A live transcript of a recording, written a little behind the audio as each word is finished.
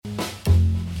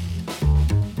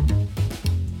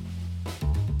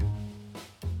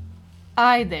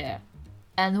Hi there,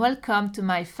 and welcome to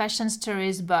my Fashion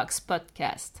Stories Box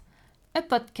podcast, a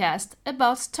podcast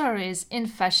about stories in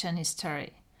fashion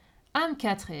history. I'm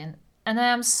Catherine, and I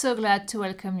am so glad to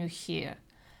welcome you here.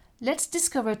 Let's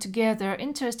discover together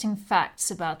interesting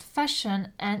facts about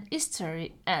fashion and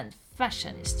history and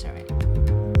fashion history.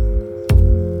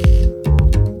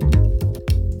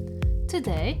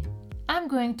 Today, I'm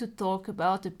going to talk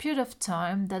about a period of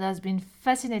time that has been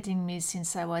fascinating me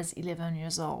since I was 11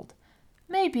 years old.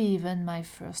 Maybe even my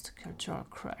first cultural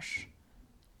crush,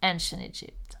 ancient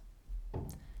Egypt.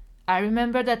 I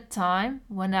remember that time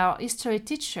when our history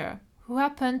teacher, who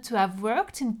happened to have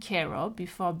worked in Cairo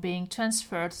before being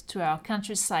transferred to our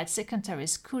countryside secondary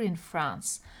school in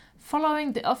France,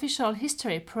 following the official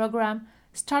history program,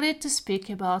 started to speak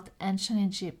about ancient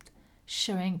Egypt,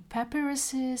 showing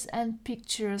papyruses and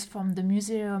pictures from the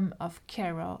Museum of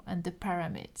Cairo and the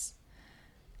pyramids.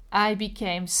 I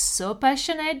became so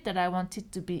passionate that I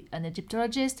wanted to be an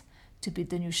Egyptologist, to be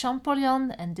the new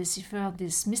Champollion and decipher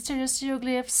these mysterious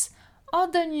hieroglyphs, or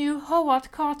the new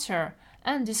Howard Carter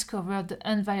and discover the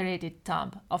unviolated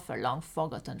tomb of a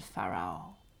long-forgotten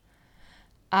pharaoh.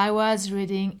 I was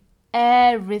reading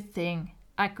everything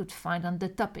I could find on the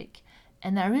topic,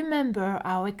 and I remember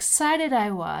how excited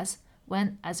I was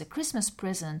when, as a Christmas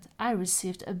present, I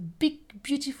received a big,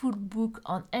 beautiful book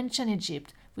on ancient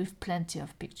Egypt with plenty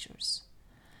of pictures.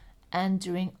 And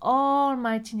during all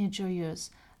my teenager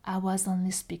years, I was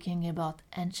only speaking about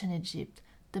ancient Egypt,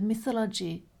 the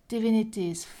mythology,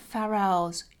 divinities,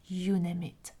 pharaohs, you name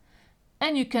it.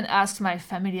 And you can ask my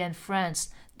family and friends,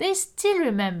 they still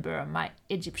remember my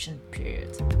Egyptian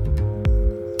period.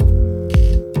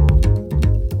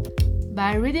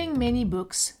 By reading many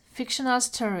books, fictional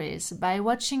stories, by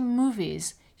watching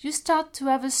movies, you start to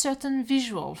have a certain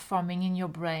visual forming in your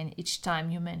brain each time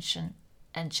you mention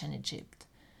ancient Egypt.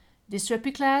 These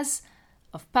replicas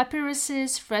of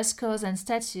papyruses, frescoes, and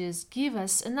statues give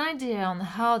us an idea on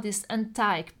how this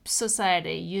antique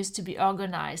society used to be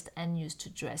organized and used to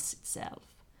dress itself.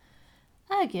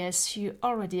 I guess you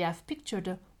already have pictured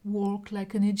a walk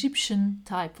like an Egyptian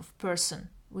type of person,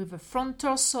 with a front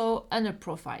torso and a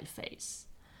profile face.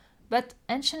 But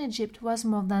ancient Egypt was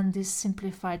more than this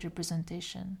simplified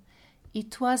representation.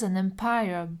 It was an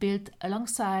empire built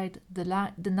alongside the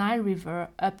Nile River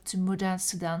up to modern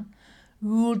Sudan,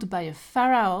 ruled by a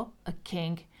pharaoh, a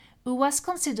king, who was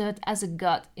considered as a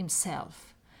god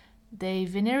himself. They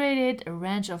venerated a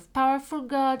range of powerful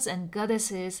gods and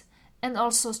goddesses and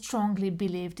also strongly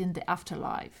believed in the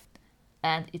afterlife.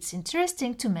 And it's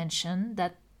interesting to mention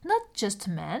that not just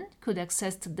men could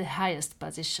access to the highest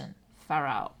position,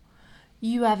 pharaoh.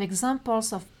 You have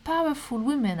examples of powerful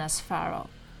women as pharaoh.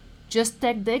 Just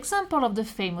take the example of the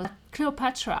famous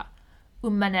Cleopatra,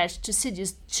 who managed to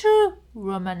seduce 2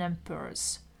 Roman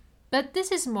emperors. But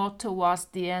this is more towards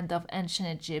the end of ancient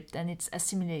Egypt and its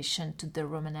assimilation to the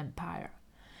Roman Empire.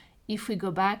 If we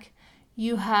go back,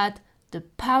 you had the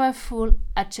powerful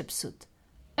Hatshepsut,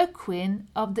 a queen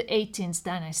of the 18th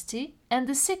dynasty and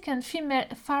the second female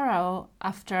pharaoh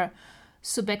after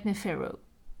Sobekneferu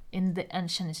in the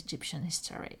ancient Egyptian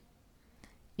history.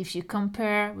 If you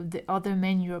compare with the other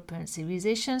main European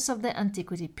civilizations of the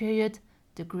Antiquity period,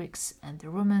 the Greeks and the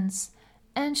Romans,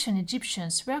 ancient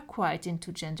Egyptians were quite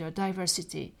into gender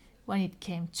diversity when it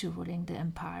came to ruling the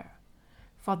empire.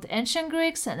 For the ancient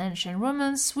Greeks and ancient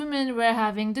Romans, women were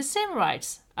having the same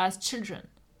rights as children.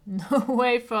 No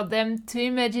way for them to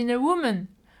imagine a woman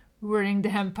ruling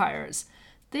the empires.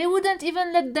 They wouldn't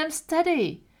even let them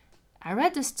study. I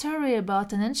read a story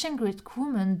about an ancient Greek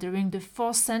woman during the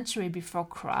 4th century before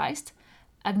Christ,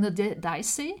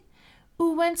 Agnodice,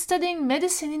 who went studying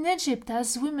medicine in Egypt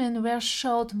as women were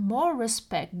showed more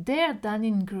respect there than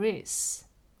in Greece.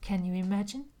 Can you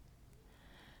imagine?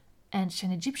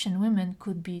 Ancient Egyptian women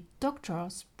could be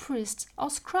doctors, priests, or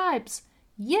scribes.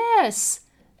 Yes!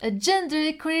 A gender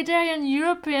equalitarian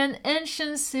European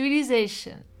ancient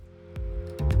civilization.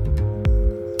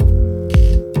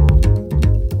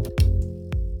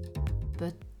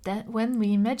 That when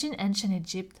we imagine ancient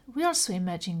Egypt, we also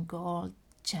imagine gold,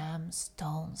 gems,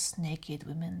 stones, naked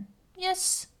women.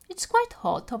 Yes, it's quite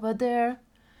hot over there.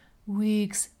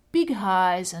 Wigs, big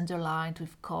eyes underlined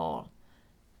with coal.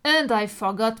 And I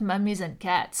forgot mummies and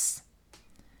cats.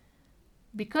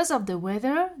 Because of the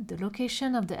weather, the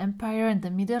location of the empire in the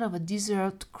middle of a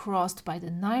desert crossed by the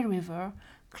Nile River,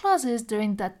 clothes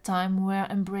during that time were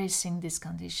embracing these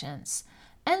conditions.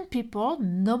 And people,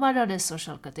 no matter their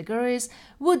social categories,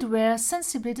 would wear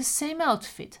sensibly the same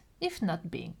outfit, if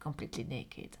not being completely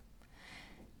naked.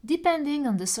 Depending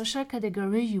on the social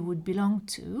category you would belong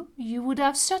to, you would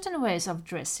have certain ways of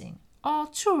dressing, or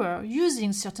truer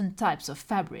using certain types of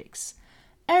fabrics.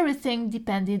 Everything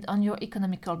depended on your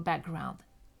economical background.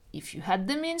 If you had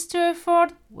the means to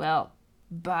afford, well,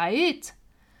 buy it.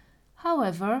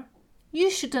 However, you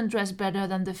shouldn't dress better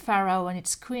than the pharaoh and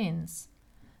its queens.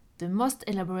 The most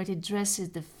elaborated dresses,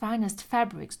 the finest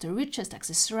fabrics, the richest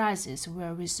accessories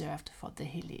were reserved for the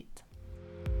elite.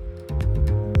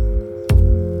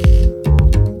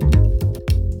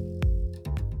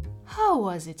 How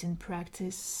was it in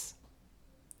practice?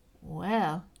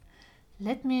 Well,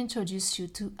 let me introduce you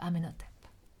to Amenhotep.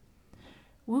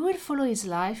 We will follow his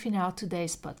life in our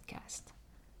today's podcast.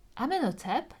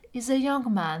 Amenhotep is a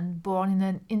young man born in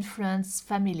an influential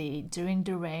family during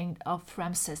the reign of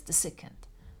Ramses II,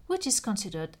 which is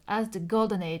considered as the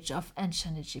golden age of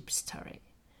ancient Egypt story.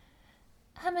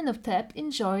 Amenhotep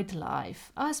enjoyed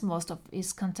life as most of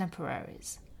his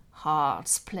contemporaries,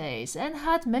 hearts, plays, and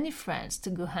had many friends to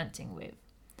go hunting with.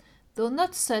 Though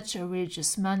not such a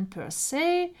religious man per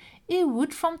se, he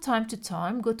would from time to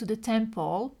time go to the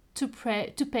temple to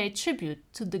pay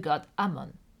tribute to the god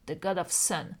Ammon, the god of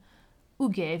sun, who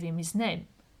gave him his name,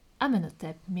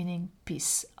 Amenhotep meaning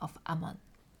peace of Ammon.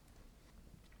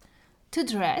 To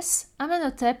dress,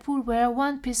 Amenhotep would wear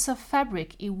one piece of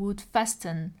fabric he would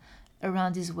fasten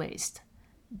around his waist.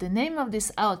 The name of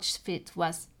this outfit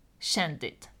was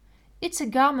shandit. It's a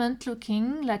garment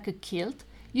looking like a kilt,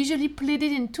 usually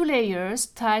pleated in 2 layers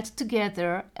tied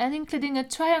together and including a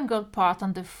triangle part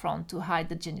on the front to hide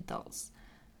the genitals.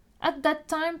 At that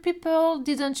time, people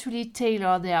didn't really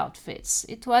tailor their outfits.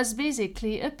 It was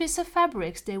basically a piece of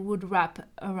fabric they would wrap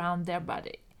around their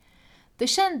body. The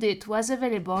shandit was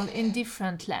available in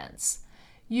different lengths.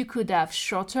 You could have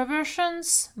shorter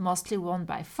versions, mostly worn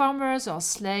by farmers or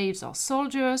slaves or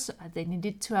soldiers, as they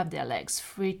needed to have their legs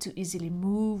free to easily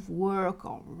move, work,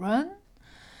 or run.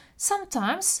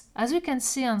 Sometimes, as we can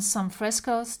see on some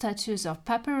frescoes, statues, or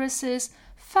papyruses,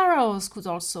 pharaohs could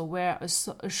also wear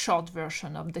a short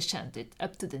version of the shandit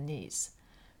up to the knees.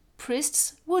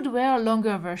 Priests would wear a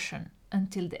longer version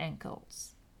until the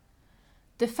ankles.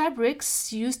 The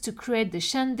fabrics used to create the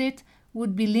shandit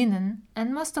would be linen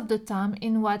and most of the time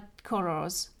in white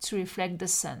colors to reflect the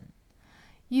sun.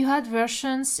 You had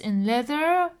versions in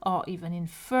leather or even in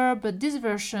fur, but these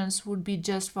versions would be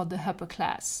just for the upper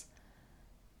class.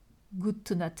 Good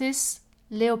to notice,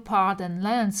 leopard and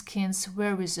lion skins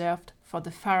were reserved for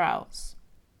the pharaohs.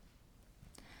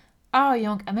 Our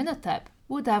young Amenhotep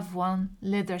would have one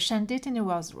leather shandit in a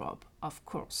wardrobe, of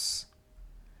course.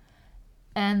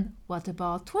 And what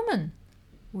about women,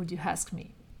 would you ask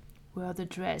me? Were they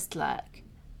dressed like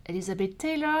Elizabeth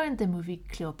Taylor in the movie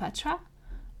Cleopatra?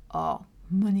 Or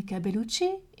Monica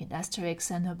Bellucci in Asterix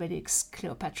and Obelix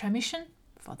Cleopatra Mission,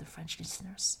 for the French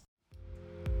listeners?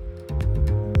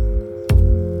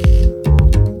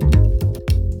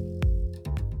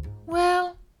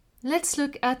 Well, let's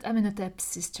look at Amenhotep's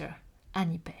sister,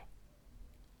 Anippe.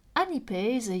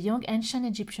 Anippe is a young ancient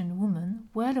Egyptian woman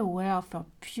well aware of her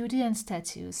beauty and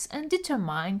status and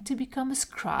determined to become a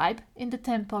scribe in the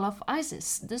temple of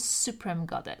Isis, the supreme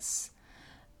goddess.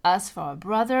 As for her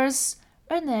brothers,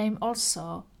 her name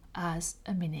also has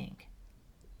a meaning,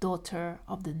 daughter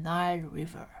of the Nile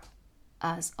River.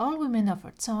 As all women of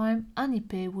her time,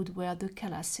 Anippe would wear the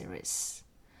Calasiris.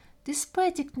 This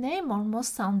poetic name,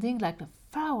 almost sounding like a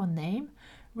pharaoh name,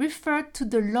 referred to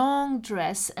the long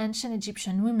dress ancient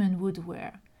Egyptian women would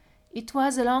wear. It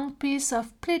was a long piece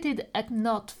of pleated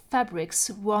knot fabrics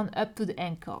worn up to the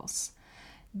ankles.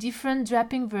 Different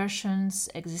draping versions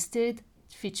existed,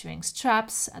 featuring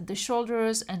straps at the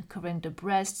shoulders and covering the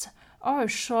breasts, or a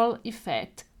shawl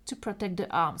effect to protect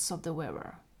the arms of the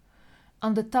wearer.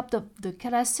 On the top of the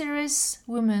Calasiris,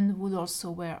 women would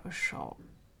also wear a shawl.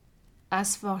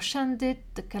 As for shandit,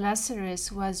 the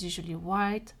Calasiris was usually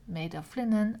white, made of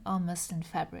linen or muslin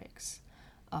fabrics.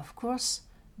 Of course,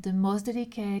 the most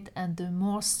delicate and the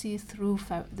more see-through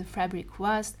the fabric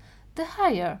was, the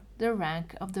higher the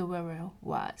rank of the wearer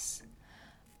was.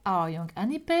 Our young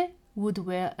Anippe would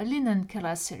wear a linen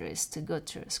Calasiris to go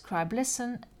to a scribe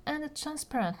lesson and a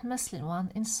transparent muslin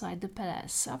one inside the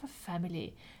palace of a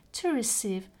family to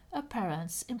receive a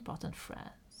parent's important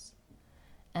friends.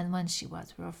 And when she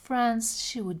was with her friends,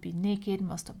 she would be naked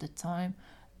most of the time,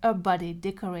 her body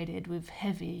decorated with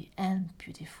heavy and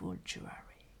beautiful jewelry.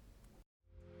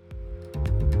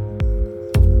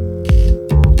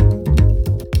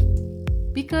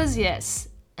 Because yes,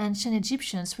 ancient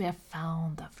Egyptians were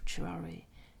fond of jewelry,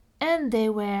 and they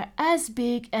were as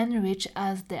big and rich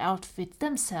as the outfits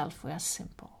themselves were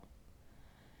simple.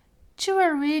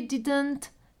 Jewelry didn't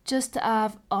just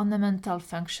have ornamental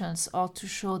functions or to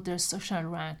show the social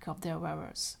rank of their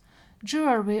wearers.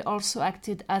 Jewelry also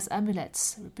acted as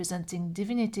amulets, representing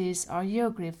divinities or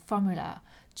hieroglyph formula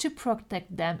to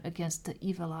protect them against the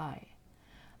evil eye.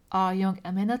 Our young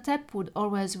Amenhotep would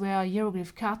always wear a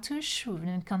hieroglyph cartouche with an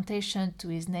incantation to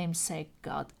his namesake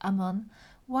god Ammon,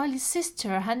 while his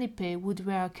sister Hanipe would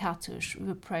wear a cartouche with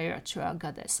a prayer to her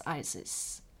goddess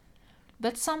Isis.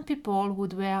 But some people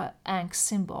would wear Ankh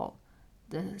symbol,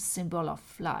 the symbol of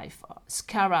life, or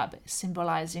scarab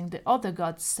symbolizing the other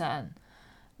god's son,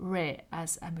 Re,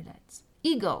 as amulets.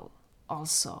 Eagle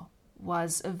also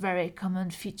was a very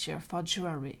common feature for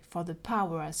jewelry for the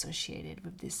power associated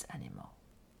with this animal.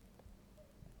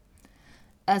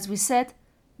 As we said,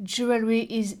 jewelry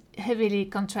is heavily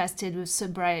contrasted with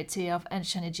sobriety of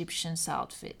ancient Egyptians'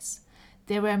 outfits.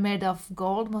 They were made of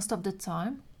gold most of the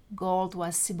time. Gold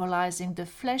was symbolizing the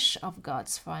flesh of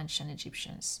gods for ancient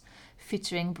Egyptians,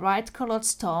 featuring bright colored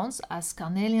stones as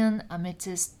carnelian,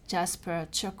 amethyst, jasper,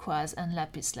 turquoise, and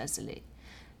lapis lazuli.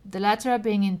 The latter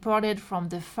being imported from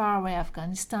the faraway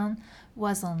Afghanistan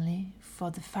was only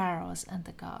for the pharaohs and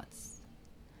the gods.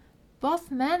 Both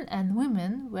men and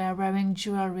women were wearing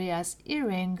jewelry as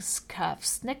earrings,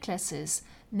 cuffs, necklaces,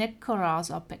 neck collars,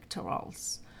 or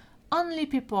pectorals. Only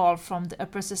people from the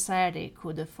upper society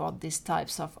could afford these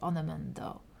types of ornament,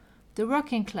 though. The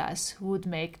working class would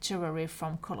make jewelry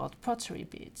from colored pottery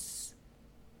beads.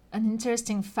 An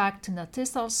interesting fact to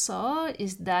notice also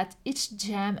is that each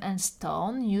gem and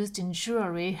stone used in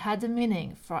jewelry had a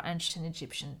meaning for ancient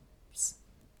Egyptians.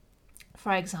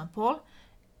 For example,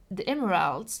 the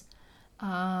emeralds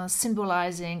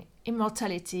symbolizing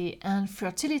immortality and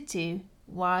fertility,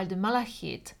 while the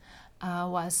malachite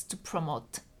was to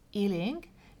promote healing.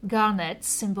 Garnet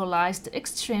symbolized the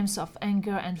extremes of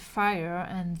anger and fire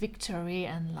and victory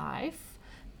and life.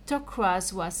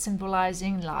 Turquoise was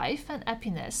symbolizing life and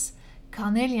happiness.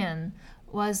 Carnelian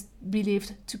was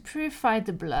believed to purify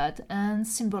the blood and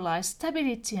symbolize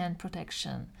stability and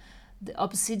protection. The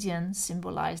obsidian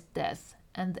symbolized death,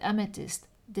 and the amethyst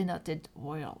denoted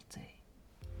royalty.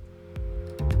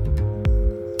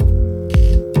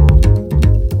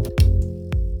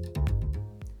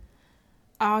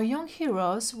 Our young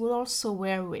heroes would also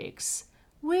wear wigs.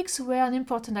 Wigs were an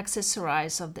important accessory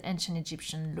of the ancient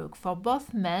Egyptian look for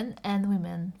both men and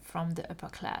women from the upper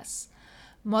class.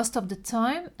 Most of the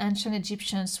time, ancient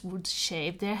Egyptians would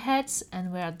shave their heads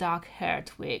and wear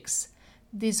dark-haired wigs.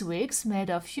 These wigs, made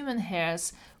of human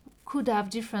hairs, could have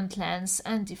different lengths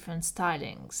and different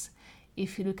stylings.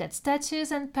 If you look at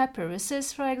statues and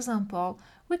papyruses, for example,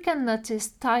 we can notice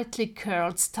tightly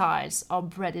curled styles or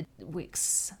braided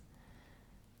wigs.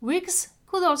 Wigs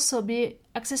could also be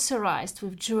accessorized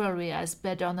with jewelry as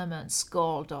bed ornaments,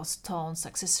 gold or stones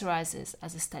accessorized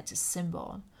as a status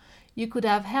symbol. You could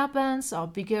have hairbands or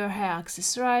bigger hair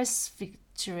accessories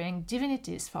featuring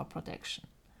divinities for protection.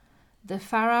 The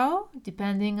pharaoh,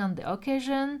 depending on the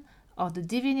occasion or the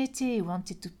divinity he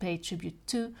wanted to pay tribute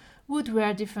to, would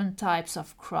wear different types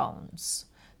of crowns.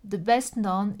 The best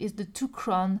known is the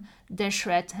two-crown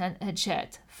Deshret and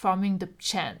Hedjet, forming the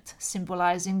chant,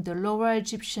 symbolizing the Lower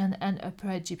Egyptian and Upper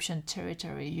Egyptian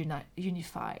territory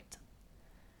unified.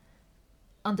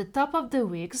 On the top of the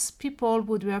wigs, people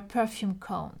would wear perfume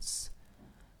cones.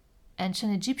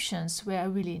 Ancient Egyptians were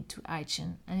really into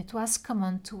hygiene, and it was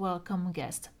common to welcome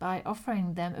guests by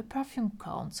offering them a perfume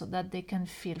cone so that they can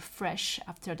feel fresh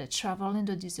after they travel in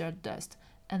the desert dust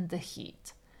and the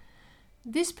heat.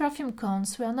 These perfume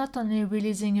cones were not only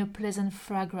releasing a pleasant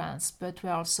fragrance, but were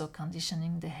also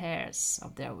conditioning the hairs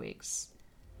of their wigs.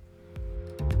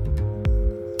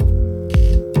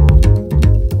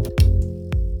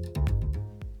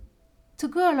 To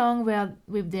go along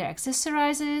with their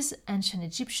accessories, ancient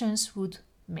Egyptians would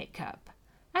make up.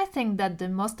 I think that the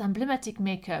most emblematic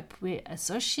makeup we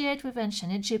associate with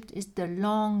ancient Egypt is the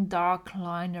long dark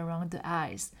line around the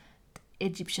eyes, the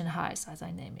Egyptian eyes as I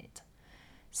name it.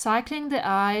 Cycling the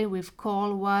eye with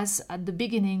kohl was at the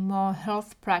beginning more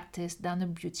health practice than a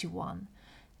beauty one.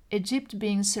 Egypt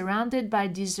being surrounded by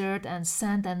desert and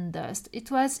sand and dust, it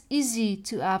was easy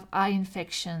to have eye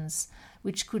infections,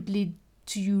 which could lead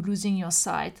to you losing your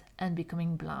sight and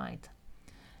becoming blind.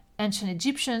 Ancient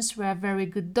Egyptians were very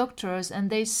good doctors, and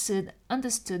they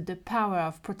understood the power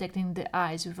of protecting the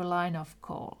eyes with a line of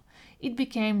kohl. It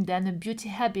became then a beauty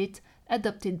habit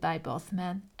adopted by both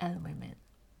men and women.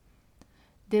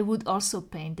 They would also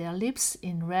paint their lips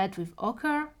in red with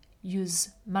ochre,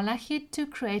 use malachite to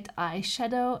create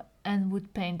eyeshadow, and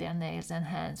would paint their nails and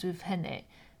hands with henna,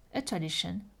 a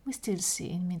tradition we still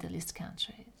see in Middle East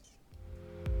countries.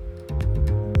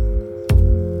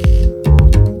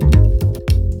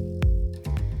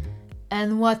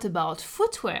 And what about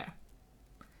footwear?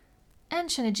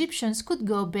 Ancient Egyptians could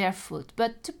go barefoot,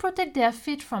 but to protect their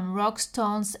feet from rocks,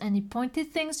 stones, any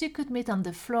pointed things you could meet on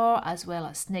the floor, as well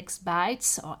as snakes'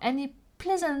 bites or any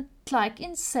pleasant-like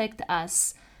insect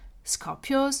as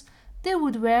scorpions, they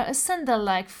would wear a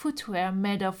sandal-like footwear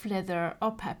made of leather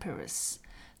or papyrus.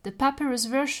 The papyrus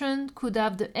version could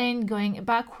have the end going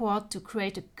backward to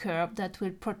create a curve that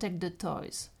will protect the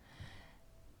toes.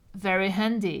 Very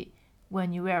handy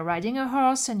when you were riding a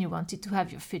horse and you wanted to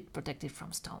have your feet protected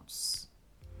from stones.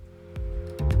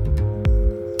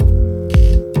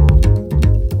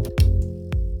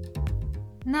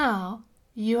 Now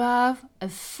you have a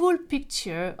full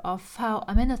picture of how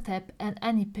Amenhotep and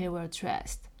Anipe were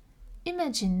dressed.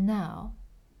 Imagine now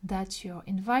that you're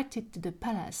invited to the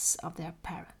palace of their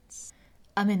parents.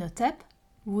 Amenhotep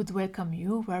would welcome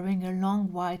you wearing a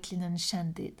long white linen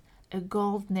shandit, a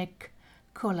gold neck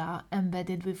collar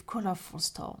embedded with colorful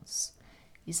stones.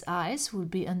 His eyes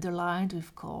would be underlined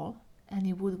with coal, and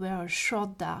he would wear a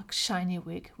short, dark, shiny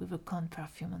wig with a corn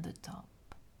perfume on the top.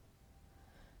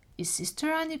 His sister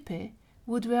Anipe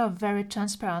would wear a very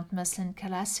transparent muslin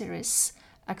calasiris,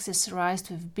 accessorized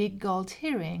with big gold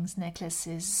earrings,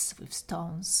 necklaces with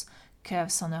stones,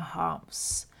 curves on her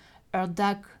arms. Her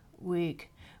dark wig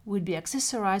would be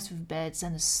accessorized with beads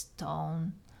and a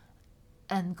stone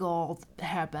and gold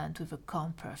hairband with a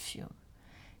corn perfume.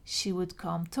 She would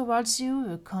come towards you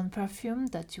with a corn perfume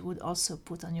that you would also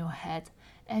put on your head,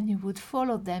 and you would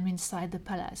follow them inside the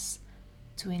palace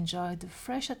to enjoy the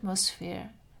fresh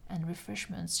atmosphere and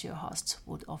refreshments your hosts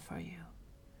would offer you.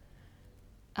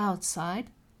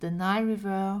 Outside, the Nile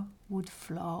River would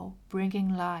flow,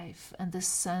 bringing life, and the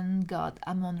sun god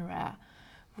Amon-Ra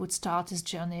would start his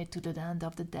journey to the land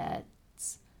of the dead,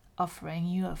 offering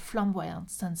you a flamboyant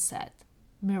sunset,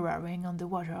 mirroring on the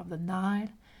water of the Nile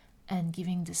and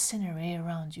giving the scenery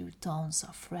around you tones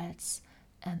of reds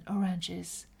and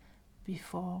oranges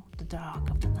before the dark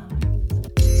of the night.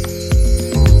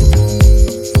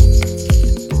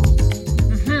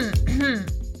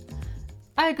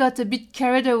 I got a bit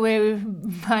carried away with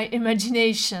my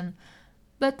imagination,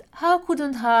 but how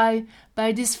couldn't I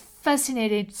by this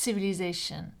fascinating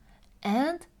civilization?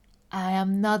 And I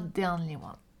am not the only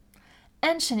one.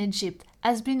 Ancient Egypt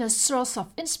has been a source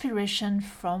of inspiration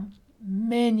from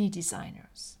many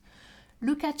designers.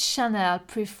 Look at Chanel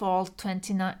Pre-Fall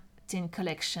 2019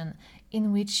 collection,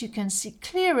 in which you can see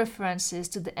clear references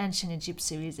to the ancient Egypt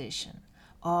civilization,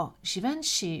 or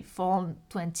Givenchy Fall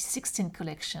 2016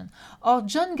 collection, or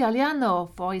John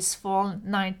Galliano for his Fall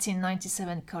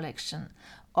 1997 collection,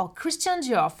 or Christian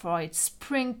Dior for its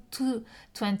Spring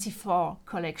 2024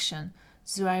 collection,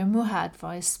 Zuhair Murad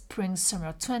for his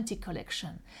Spring-Summer 20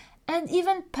 collection, and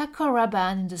even Paco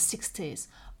Rabanne in the 60s.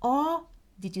 Or,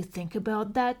 did you think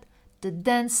about that? The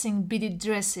dancing beaded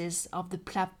dresses of the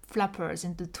flappers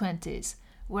in the 20s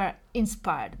were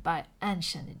inspired by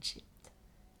ancient Egypt.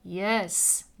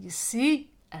 Yes, you see,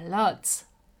 a lot.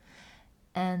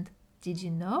 And did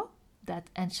you know that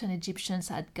ancient Egyptians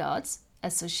had gods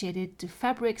associated to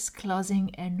fabrics, clothing,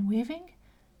 and weaving?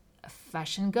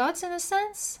 Fashion gods in a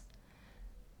sense?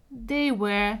 They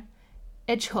were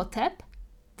Ejhotep,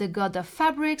 the god of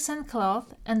fabrics and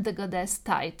cloth, and the goddess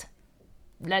Tait.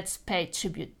 Let's pay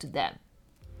tribute to them.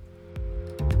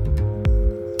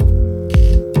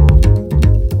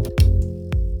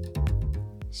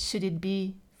 Should it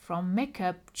be from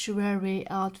makeup, jewelry,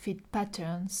 outfit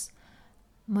patterns,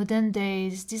 modern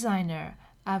days designer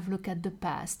have looked at the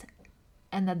past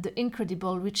and at the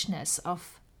incredible richness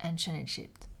of ancient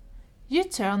Egypt. You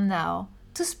turn now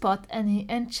to spot any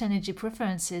ancient Egypt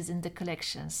references in the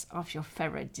collections of your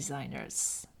favorite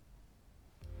designers.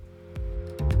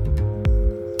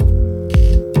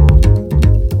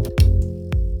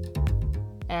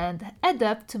 And head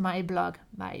up to my blog,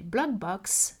 my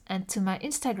Blogbox, and to my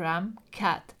Instagram,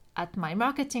 Kat, at my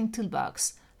marketing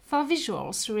toolbox, for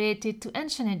visuals related to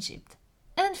ancient Egypt.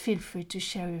 And feel free to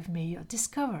share with me your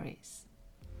discoveries.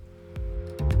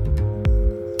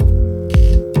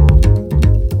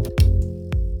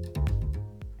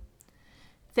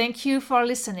 Thank you for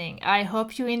listening. I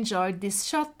hope you enjoyed these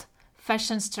short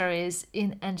fashion stories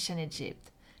in ancient Egypt.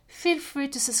 Feel free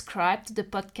to subscribe to the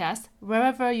podcast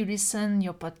wherever you listen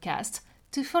your podcast,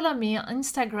 to follow me on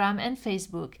Instagram and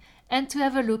Facebook, and to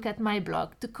have a look at my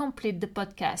blog to complete the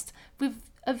podcast with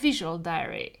a visual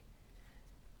diary.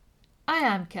 I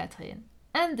am Catherine,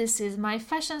 and this is my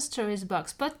Fashion Stories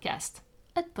Box podcast,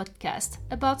 a podcast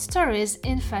about stories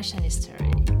in fashion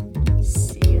history.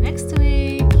 See you next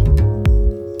week!